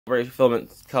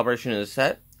Filament calibration is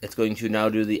set. It's going to now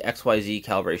do the XYZ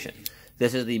calibration.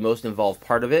 This is the most involved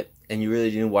part of it, and you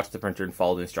really need to watch the printer and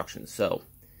follow the instructions. So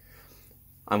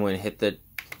I'm going to hit the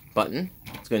button.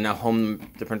 It's going to now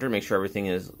home the printer, make sure everything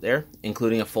is there,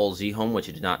 including a full Z home, which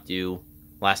it did not do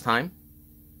last time.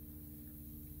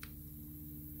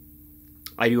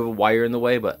 I do have a wire in the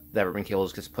way, but that ribbon cable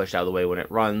just gets pushed out of the way when it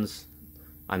runs.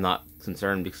 I'm not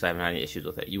concerned because I haven't had any issues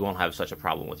with it. You won't have such a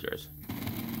problem with yours.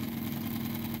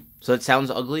 So it sounds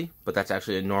ugly, but that's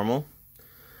actually normal.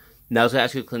 Now I was going to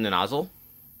ask you to clean the nozzle.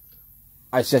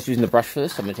 I suggest using the brush for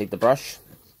this. I'm going to take the brush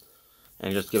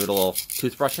and just give it a little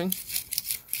toothbrushing.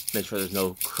 Make sure there's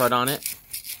no crud on it.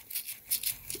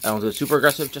 I don't go super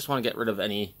aggressive, just want to get rid of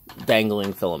any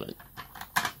dangling filament.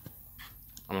 I'm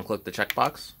going to click the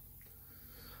checkbox.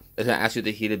 It's going to ask you what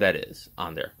the heated bed is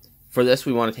on there. For this,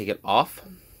 we want to take it off.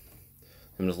 I'm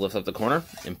going to just lift up the corner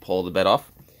and pull the bed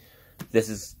off. This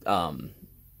is,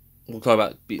 we'll talk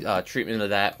about treatment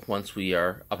of that once we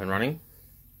are up and running.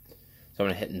 So I'm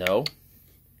going to hit no.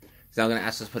 It's now going to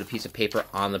ask us to put a piece of paper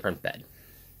on the print bed.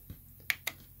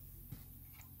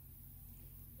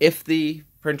 If the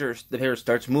paper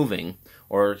starts moving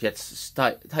or gets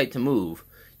tight to move,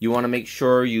 you want to make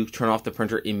sure you turn off the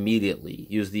printer immediately.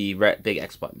 Use the red big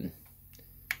X button.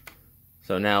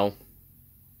 So now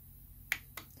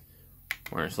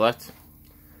we're going to select.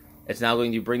 It's now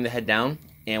going to bring the head down,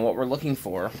 and what we're looking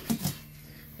for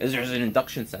is there's an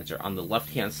induction sensor on the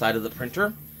left-hand side of the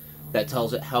printer that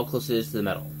tells it how close it is to the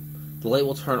metal. The light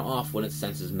will turn off when it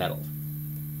senses metal.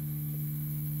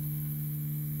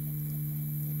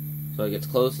 So it gets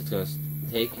close, it's going to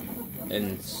take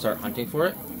and start hunting for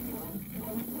it.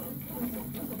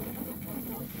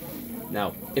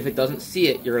 Now, if it doesn't see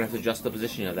it, you're going to have to adjust the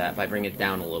positioning of that by bringing it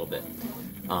down a little bit.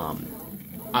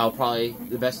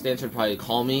 The best answer would probably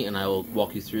call me, and I will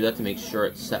walk you through that to make sure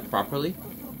it's set properly.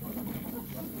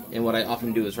 And what I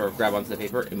often do is sort of grab onto the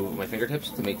paper and move with my fingertips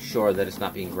to make sure that it's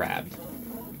not being grabbed.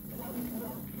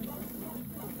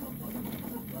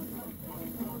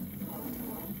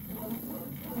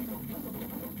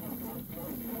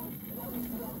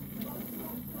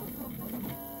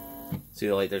 See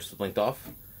the light there just blinked off?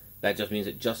 That just means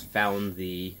it just found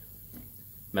the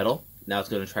metal. Now it's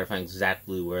going to try to find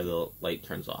exactly where the light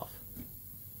turns off.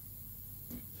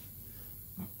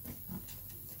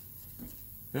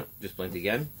 Yep, just blinked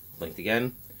again, blinked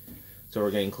again. So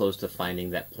we're getting close to finding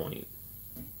that point.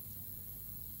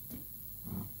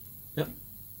 Yep.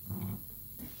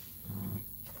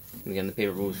 And again, the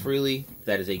paper moves freely.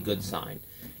 That is a good sign.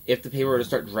 If the paper were to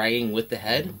start dragging with the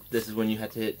head, this is when you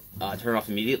have to turn it off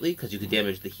immediately because you could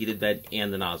damage the heated bed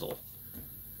and the nozzle.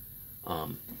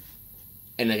 And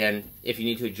again, if you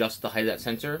need to adjust the height of that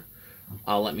sensor,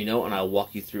 let me know and I'll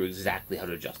walk you through exactly how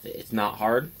to adjust it. It's not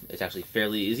hard. It's actually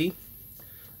fairly easy.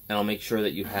 And I'll make sure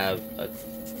that you have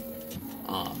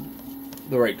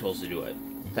the right tools to do it.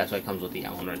 That's why it comes with the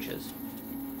Allen wrenches.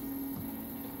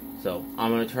 So I'm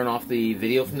going to turn off the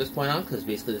video from this point on because it's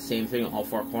basically the same thing on all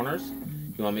four corners.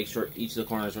 You want to make sure each of the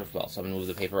corners work well. So I'm going to move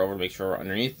the paper over to make sure we're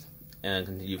underneath and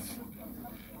continue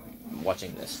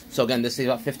watching this. So again, this takes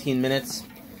about 15 minutes.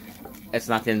 It's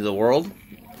not the end of the world,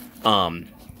 but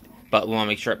we want to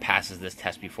make sure it passes this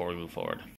test before we move forward.